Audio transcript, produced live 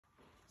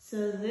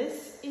So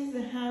this is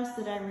the house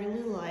that I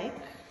really like.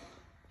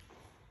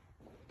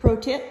 Pro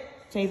tip,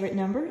 favorite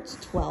number, it's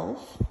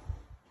 12.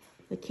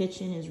 The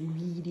kitchen is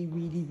really,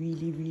 really,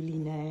 really, really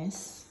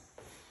nice.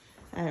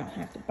 I don't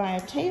have to buy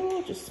a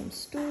table, just some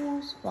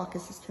stools.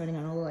 Walkus is turning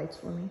on all the lights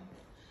for me.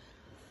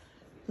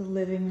 The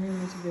living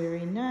room is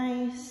very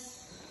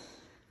nice.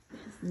 It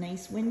has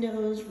nice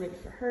windows, ready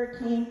for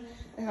hurricane.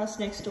 The house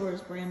next door is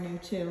brand new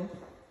too.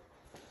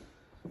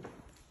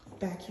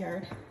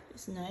 Backyard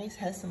is nice,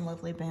 has some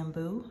lovely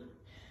bamboo.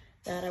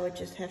 That I would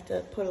just have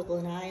to put a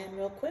lanai in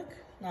real quick.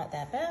 Not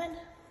that bad.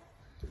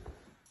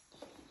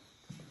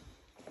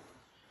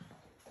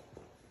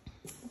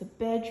 The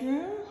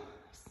bedroom,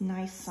 it's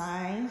nice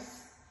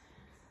size.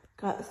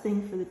 Got the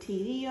thing for the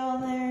TV all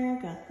there,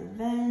 got the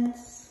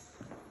vents.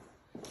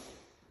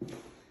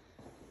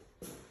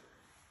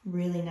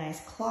 Really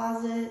nice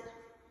closet.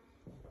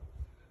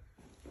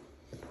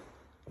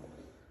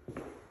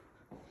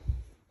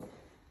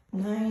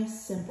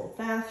 Nice, simple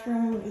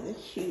bathroom with a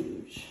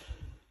huge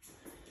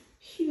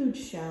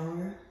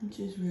shower, which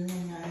is really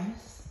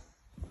nice.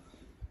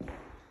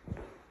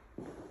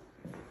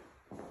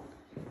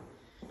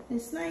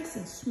 It's nice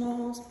and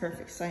small, it's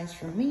perfect size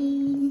for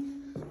me.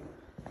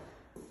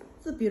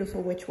 It's a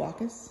beautiful witch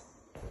Walkus.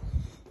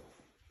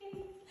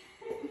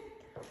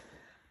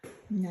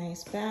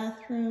 Nice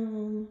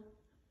bathroom.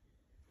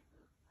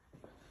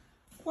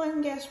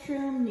 One guest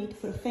room, need to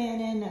put a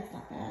fan in, that's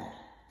not bad.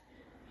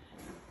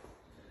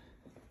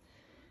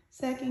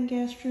 Second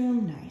guest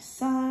room, nice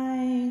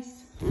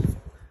size.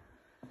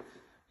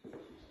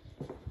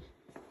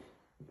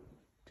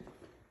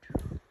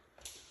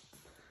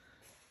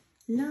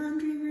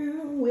 Laundry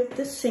room with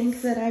the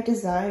sink that I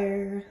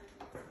desire.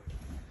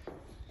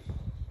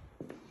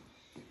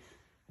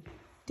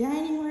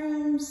 Dining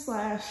room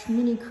 /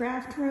 mini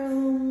craft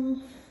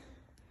room.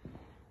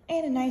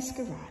 And a nice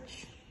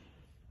garage.